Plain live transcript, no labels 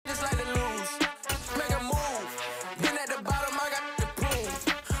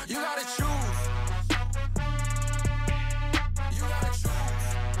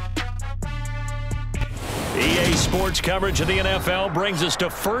sports coverage of the NFL brings us to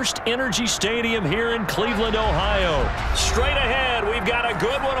First Energy Stadium here in Cleveland, Ohio. Straight ahead, we've got a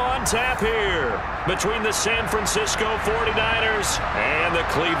good one on tap here between the San Francisco 49ers and the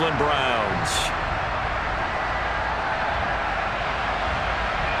Cleveland Browns.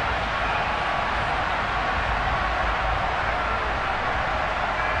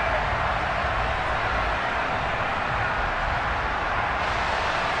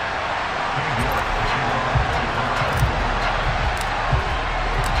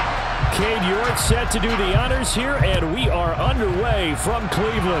 Set to do the honors here, and we are underway from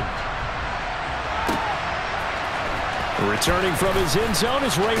Cleveland. Returning from his end zone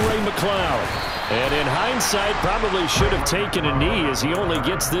is Ray McCloud. And in hindsight, probably should have taken a knee as he only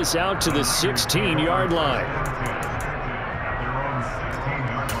gets this out to the 16-yard line.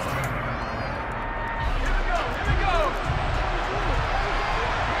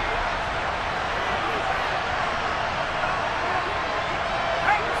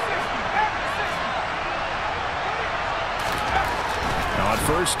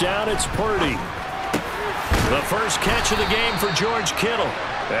 First down, it's Purdy. The first catch of the game for George Kittle.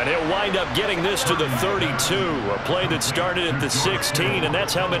 And he'll wind up getting this to the 32. A play that started at the 16, and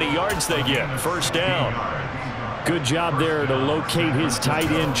that's how many yards they get. First down. Good job there to locate his tight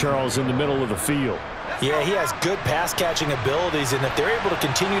end, Charles, in the middle of the field. Yeah, he has good pass-catching abilities, and if they're able to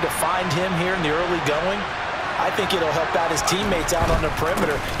continue to find him here in the early going, I think it'll help out his teammates out on the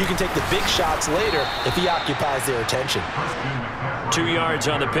perimeter. You can take the big shots later if he occupies their attention. 2 yards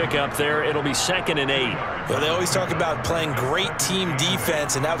on the pickup there. It'll be 2nd and 8. Well, they always talk about playing great team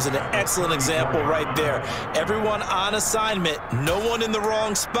defense, and that was an excellent example right there. Everyone on assignment, no one in the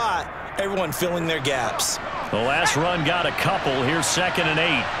wrong spot, everyone filling their gaps. The last run got a couple. Here's 2nd and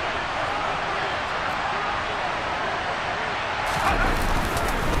 8.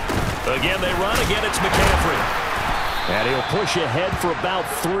 Again, they run. Again, it's McCaffrey. And he'll push ahead for about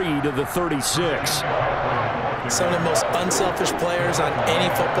 3 to the 36. Some of the most unselfish players on any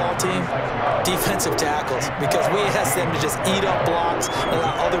football team, defensive tackles, because we ask them to just eat up blocks,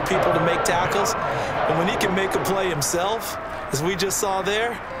 allow other people to make tackles. And when he can make a play himself, as we just saw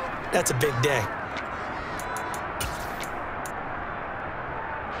there, that's a big day.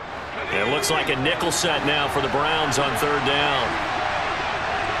 It looks like a nickel set now for the Browns on 3rd down.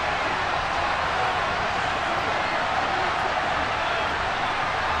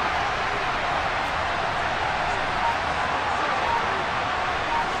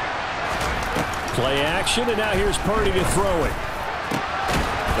 Play action, and now here's Purdy to throw it.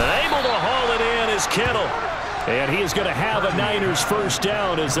 Able to haul it in is Kittle. And he is going to have a Niners first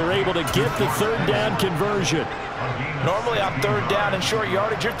down as they're able to get the 3rd down conversion. Normally on 3rd down and short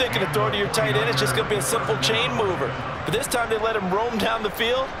yardage, you're thinking of throwing to your tight end. It's just going to be a simple chain mover. But this time they let him roam down the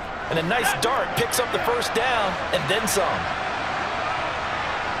field, and a nice dart picks up the first down and then some.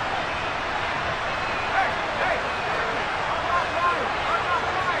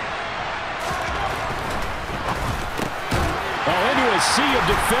 Sea of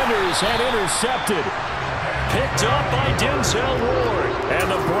defenders and intercepted. Picked up by Denzel Ward.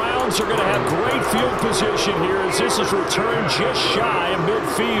 And the Browns are going to have great field position here as this is returned just shy of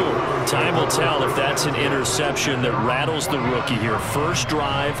midfield. Time will tell if that's an interception that rattles the rookie here. First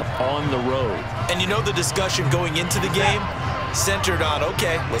drive on the road. And you know the discussion going into the game? Centered on,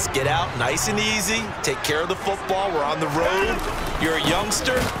 okay, let's get out nice and easy, take care of the football, we're on the road. You're a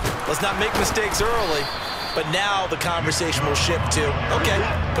youngster, let's not make mistakes early. But now the conversation will shift to, okay,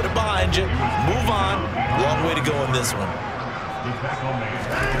 put it behind you, move on. Long way to go in this one.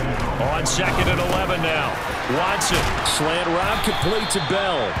 On 2nd and 11 now. Watson, slant route complete to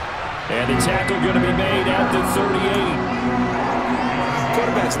Bell. And the tackle going to be made at the 38.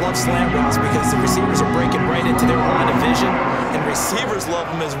 Quarterbacks love slant routes because the receivers are breaking right into their line of vision. And receivers love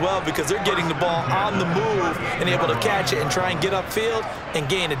them as well because they're getting the ball on the move and able to catch it and try and get upfield and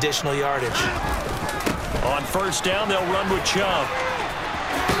gain additional yardage. On 1st down, they'll run with Chubb.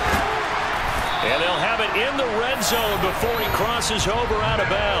 And they'll have it in the red zone before he crosses over out of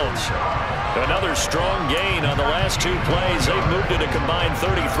bounds. Another strong gain on the last 2 plays. They've moved it a combined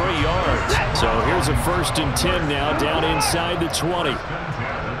 33 yards. So here's a 1st and 10 now down inside the 20.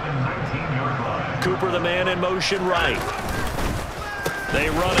 Cooper, the man in motion right.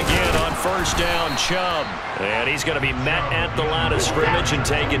 They run again on 1st down, Chubb. And he's going to be met at the line of scrimmage and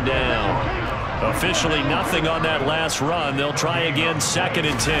taken down. Officially nothing on that last run. They'll try again 2nd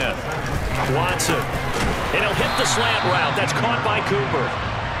and 10. Watson. And he'll hit the slant route. That's caught by Cooper.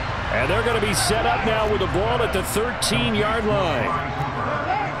 And they're going to be set up now with the ball at the 13-yard line.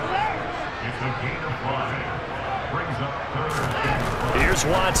 Here's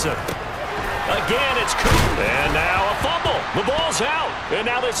Watson. Again, it's Cooper. And now a fumble. The ball's out. And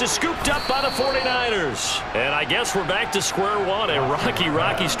now this is scooped up by the 49ers. And I guess we're back to square one. A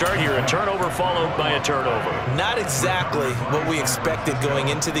rocky start here. A turnover followed by a turnover. Not exactly what we expected going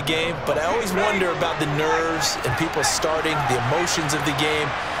into the game, but I always wonder about the nerves and people starting, the emotions of the game.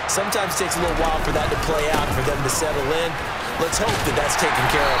 Sometimes it takes a little while for that to play out, for them to settle in. Let's hope that that's taken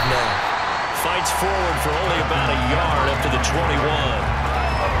care of now. Fights forward for only about a yard up to the 21.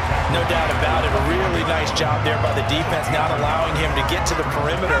 No doubt about it. A really nice job there by the defense, not allowing him to get to the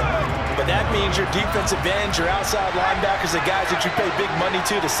perimeter. But that means your defensive ends, your outside linebackers, the guys that you pay big money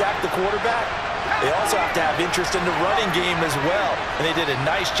to sack the quarterback, they also have to have interest in the running game as well. And they did a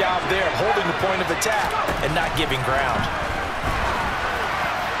nice job there of holding the point of attack and not giving ground.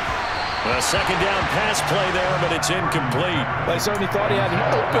 A second down pass play there, but it's incomplete. They certainly thought he had an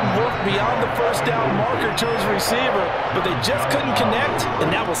open look beyond the first down marker to his receiver, but they just couldn't connect,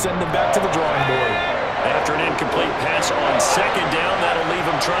 and that will send them back to the drawing board. After an incomplete pass on second down, that'll leave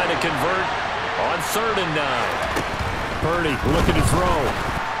him trying to convert on 3rd and 9. Purdy looking to throw.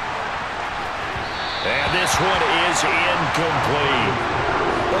 And this one is incomplete.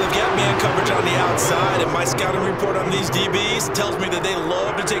 Well, they've got man coverage on the outside, and my scouting report on these DBs tells me that they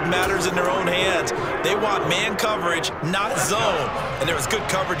love to take matters in their own hands. They want man coverage, not zone. And there was good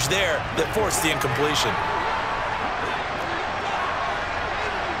coverage there that forced the incompletion.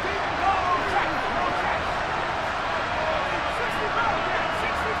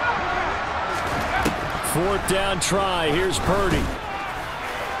 Fourth down try. Here's Purdy.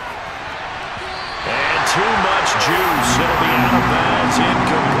 Too much juice. It'll be out of bounds,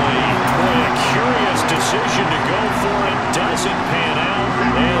 incomplete. Boy, a curious decision to go for it. Doesn't pan out.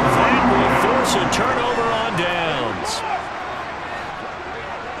 And that will force a turnover on downs.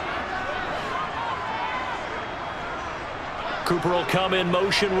 Cooper will come in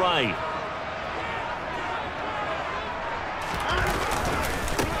motion right.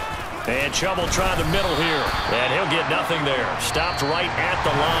 And Chubb will try the middle here. And he'll get nothing there. Stopped right at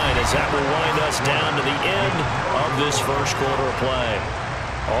the line as that will wind us down to the end of this first quarter of play.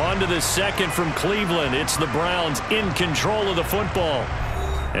 On to the second from Cleveland. It's the Browns in control of the football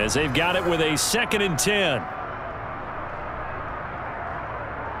as they've got it with a 2nd and 10.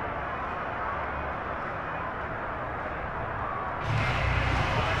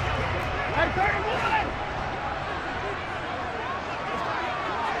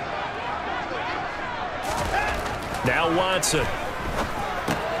 Now Watson.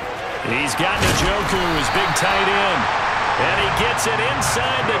 He's got Njoku, his big tight end. And he gets it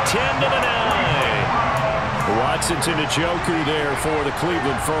inside the 10 to the 9. Watson to Njoku there for the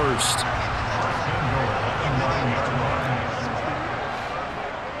Cleveland first.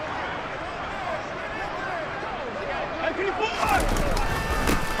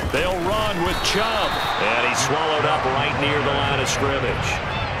 They'll run with Chubb. And he's swallowed up right near the line of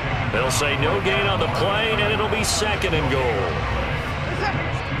scrimmage. They'll say no gain on the play, and it'll be 2nd and goal.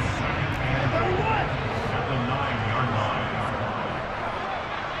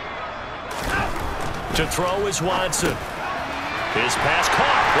 To throw is Watson. His pass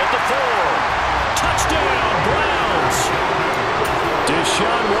caught at the 4. Touchdown, Browns.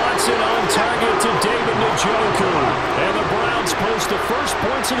 Deshaun Watson on target to David Njoku. And the Browns post the first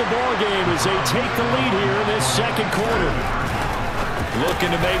points of the ballgame as they take the lead here in this second quarter.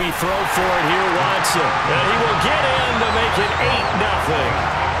 Looking to maybe throw for it here, Watson. And he will get in to make it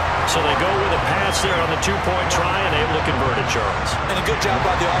 8-0. So they go with a pass there on the 2-point try and able to convert it, Charles. And a good job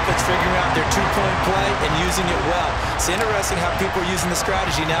by the offense figuring out their 2-point play and using it well. It's interesting how people are using the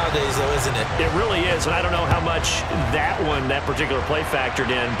strategy nowadays, though, isn't it? It really is, and I don't know how much that particular play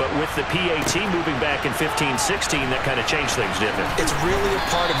factored in, but with the PAT moving back in 15-16, that kind of changed things, didn't it? It's really a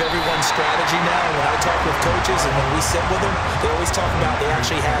part of everyone's strategy now. When I talk with coaches and when we sit with them, they always talk about they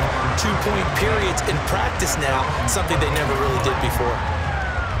actually have 2-point periods in practice now, something they never really did before.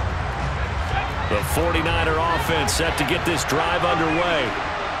 The 49er offense set to get this drive underway.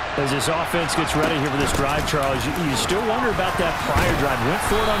 As this offense gets ready here for this drive, Charles, you still wonder about that prior drive. Went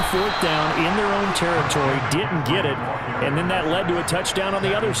for it on 4th down in their own territory, didn't get it, and then that led to a touchdown on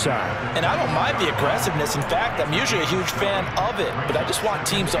the other side. And I don't mind the aggressiveness. In fact, I'm usually a huge fan of it, but I just want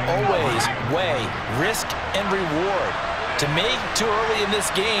teams to always weigh risk and reward. To me, too early in this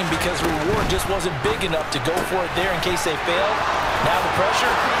game because reward just wasn't big enough to go for it there in case they failed. Now the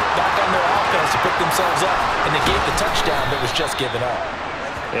pressure back on their offense to pick themselves up and negate the touchdown that was just given up.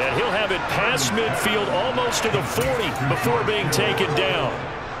 And he'll have it past midfield almost to the 40 before being taken down.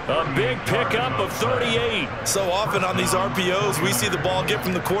 A big pickup of 38. So often on these RPOs, we see the ball get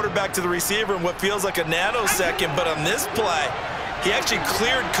from the quarterback to the receiver in what feels like a nanosecond. But on this play, He actually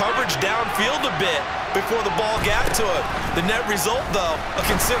cleared coverage downfield a bit before the ball got to him. The net result, though, a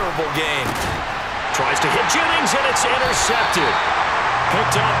considerable gain. Tries to hit Jennings, and it's intercepted.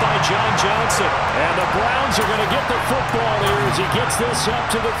 Picked up by John Johnson. And the Browns are going to get the football here as he gets this up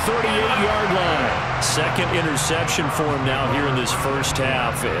to the 38-yard line. Second interception for him now here in this first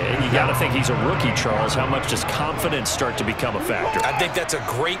half. You got to think he's a rookie, Charles. How much does confidence start to become a factor? I think that's a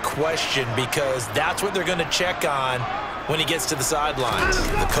great question because that's what they're going to check on when he gets to the sidelines.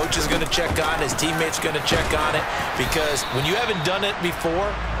 The coach is going to check on it. His teammates are going to check on it because when you haven't done it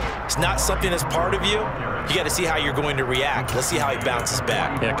before, it's not something that's part of you. You got to see how you're going to react. Let's see how he bounces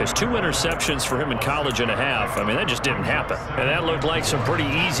back. Yeah, because 2 interceptions for him in college and a half. I mean, that just didn't happen. And that looked like some pretty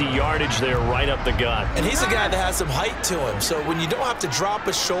easy yardage there right up the gut. And he's a guy that has some height to him. So when you don't have to drop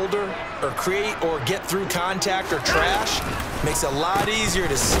a shoulder or create or get through contact or trash, makes it a lot easier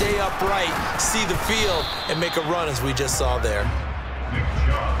to stay upright, see the field, and make a run as we just saw there.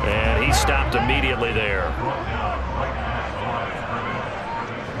 And he stopped immediately there.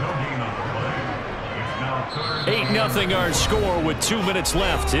 8-0 our score with 2 minutes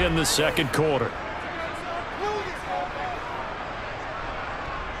left in the second quarter.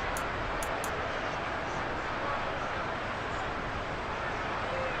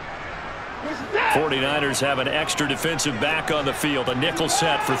 '49ers have an extra defensive back on the field. A nickel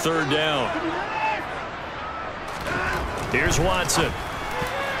set for third down. Here's Watson.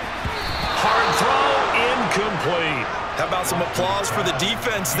 Hard throw, incomplete. How about some applause for the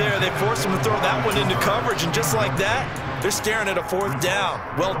defense there? They forced him to throw that one into coverage, and just like that, they're staring at a fourth down.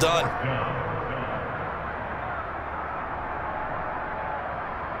 Well done.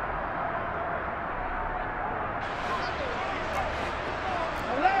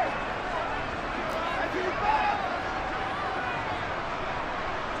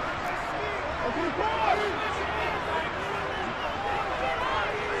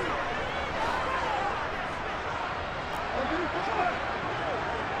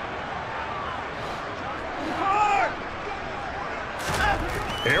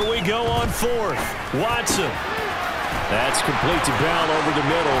 Here we go on fourth. Watson. That's complete to Bell over the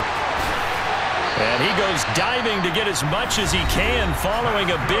middle. And he goes diving to get as much as he can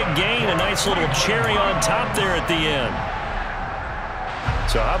following a big gain. A nice little cherry on top there at the end.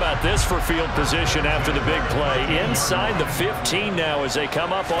 So how about this for field position after the big play? Inside the 15 now as they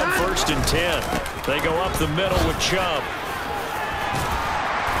come up on 1st and 10. They go up the middle with Chubb.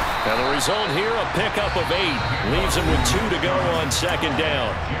 And the result here, a pickup of 8. Leaves him with 2 to go on 2nd down.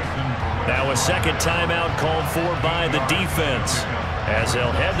 Now a second timeout called for by the defense as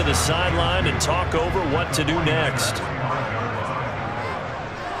they'll head to the sideline and talk over what to do next.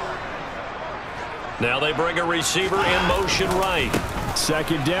 Now they bring a receiver in motion right.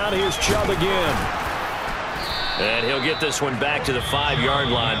 2nd down, here's Chubb again. And he'll get this one back to the 5-yard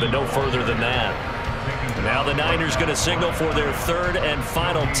line, but no further than that. Now the Niners going to signal for their 3rd and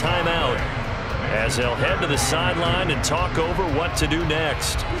final timeout as they'll head to the sideline and talk over what to do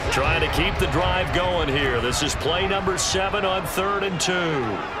next. Trying to keep the drive going here. This is play number 7 on 3rd and 2.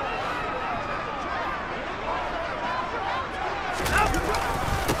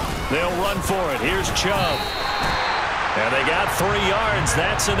 They'll run for it. Here's Chubb. And they got 3 yards.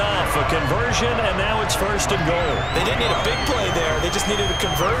 That's enough. A conversion, and now it's 1st and goal. They didn't need a big play there. They just needed a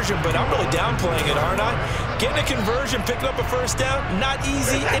conversion, but I'm really downplaying it, aren't I? Getting a conversion, picking up a 1st down, not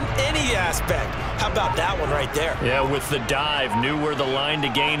easy in any aspect. How about that one right there? Yeah, with the dive, knew where the line to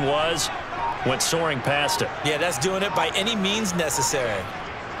gain was, went soaring past it. Yeah, that's doing it by any means necessary.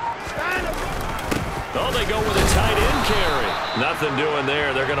 Oh, they go with a tight end carry. Nothing doing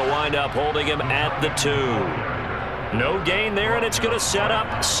there. They're going to wind up holding him at the 2. No gain there, and it's going to set up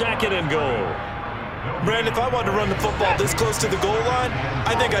 2nd and goal. Brandon, if I wanted to run the football this close to the goal line,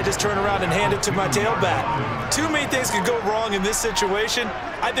 I think I just turn around and hand it to my tailback. Too many things could go wrong in this situation.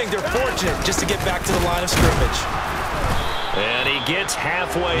 I think they're fortunate just to get back to the line of scrimmage. And he gets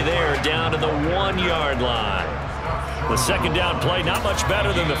halfway there, down to the 1-yard line. The 2nd down play, not much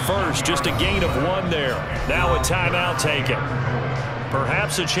better than the first, just a gain of 1 there. Now a timeout taken.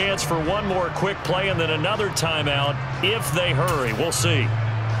 Perhaps a chance for one more quick play and then another timeout if they hurry. We'll see.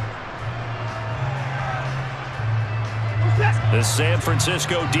 The San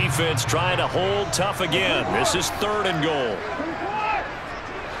Francisco defense trying to hold tough again. This is 3rd and goal.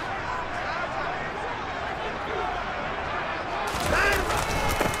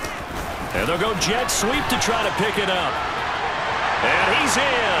 And they'll go jet sweep to try to pick it up. And he's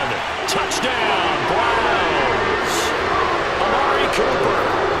in. Touchdown, Browns. Amari Cooper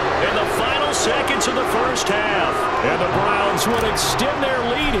in the final seconds of the first half. And the Browns will extend their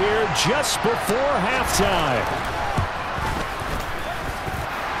lead here just before halftime.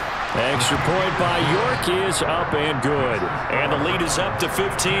 Extra point by York is up and good. And the lead is up to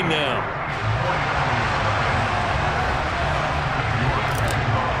 15 now.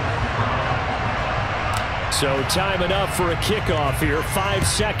 So time enough for a kickoff here. 5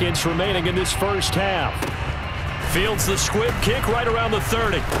 seconds remaining in this first half. Fields the squib kick right around the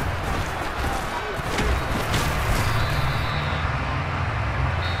 30.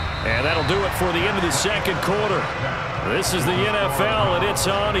 And that'll do it for the end of the second quarter. This is the NFL, and it's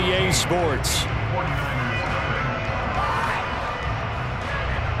on EA Sports.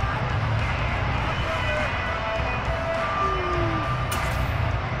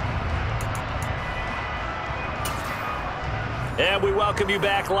 And we welcome you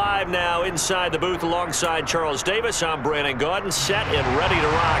back live now inside the booth alongside Charles Davis. I'm Brandon Gaudin, set and ready to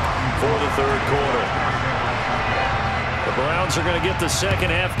rock for the third quarter. The Browns are going to get the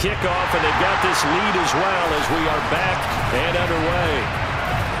second half kickoff, and they've got this lead as well as we are back and underway.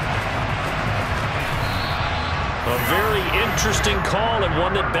 A very interesting call and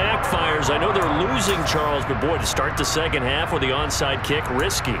one that backfires. I know they're losing, Charles, but boy, to start the second half with the onside kick,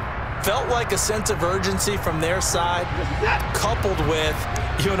 risky. Felt like a sense of urgency from their side, coupled with,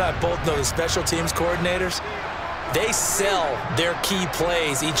 you and I both know the special teams coordinators, they sell their key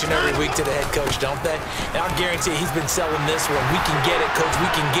plays each and every week to the head coach, don't they? And I'll guarantee he's been selling this one. We can get it, coach, we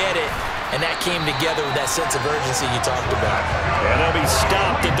can get it. And that came together with that sense of urgency you talked about. And they'll be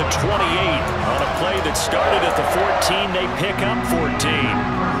stopped at the 28 on a play that started at the 14. They pick up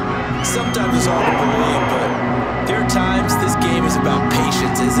 14. Sometimes it's hard to believe, but there are times this game is about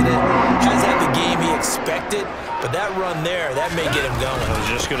patience, isn't it? Hasn't had the game he expected, but that run there, that may get him going. I was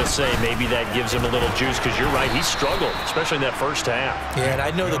just going to say, maybe that gives him a little juice, because you're right, he struggled, especially in that first half. Yeah, and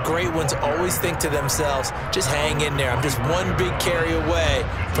I know the great ones always think to themselves, just hang in there. I'm just one big carry away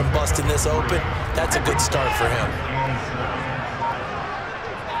from busting this open. That's a good start for him.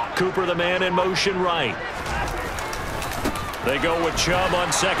 Cooper, the man in motion right. They go with Chubb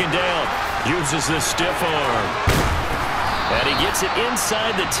on second down. Uses the stiff arm. And he gets it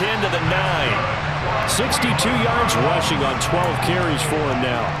inside the 10 to the 9. 62 yards rushing on 12 carries for him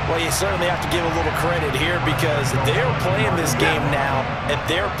now. Well, you certainly have to give a little credit here because they're playing this game now at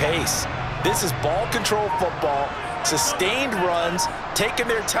their pace. This is ball control football, sustained runs, taking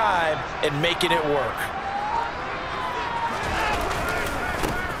their time and making it work.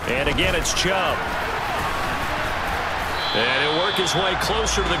 And again, it's Chubb. And he'll work his way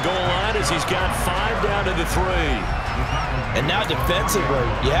closer to the goal line as he's got 5 down to the 3. And now defensively,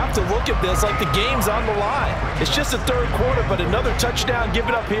 you have to look at this like the game's on the line. It's just the third quarter, but another touchdown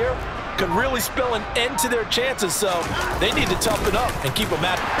given up here could really spell an end to their chances, so they need to toughen up and keep them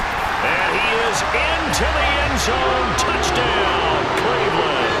at it. And he is into the end zone. Touchdown,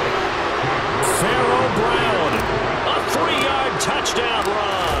 Cleveland. Pharaoh Brown, a 3-yard touchdown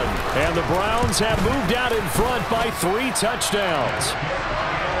run. And the Browns have moved out in front by 3 touchdowns.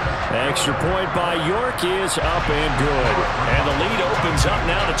 Extra point by York is up and good. And the lead opens up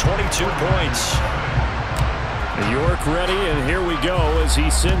now to 22 points. York ready, and here we go as he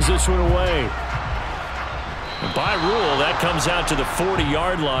sends this one away. And by rule, that comes out to the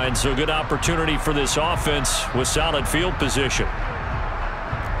 40-yard line, so good opportunity for this offense with solid field position.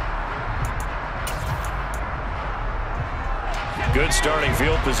 Good starting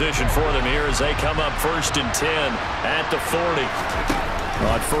field position for them here as they come up 1st and 10 at the 40.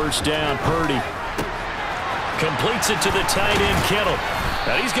 On first down, Purdy completes it to the tight end, Kittle.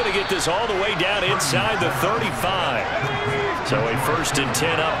 Now he's going to get this all the way down inside the 35. So a 1st and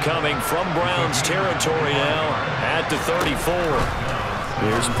 10 upcoming from Browns territory now at the 34.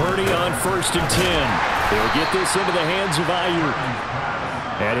 Here's Purdy on 1st and 10. He'll get this into the hands of Ayuk.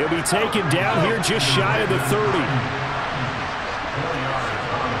 And he'll be taken down here just shy of the 30.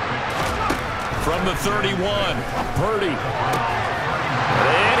 From the 31, Purdy.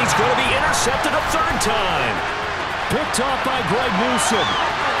 And he's going to be intercepted a 3rd time. Picked off by Greg Newsome.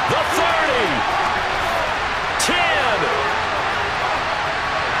 The 30. 10.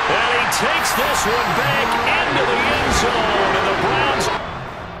 And he takes this one back into the end zone. And the Browns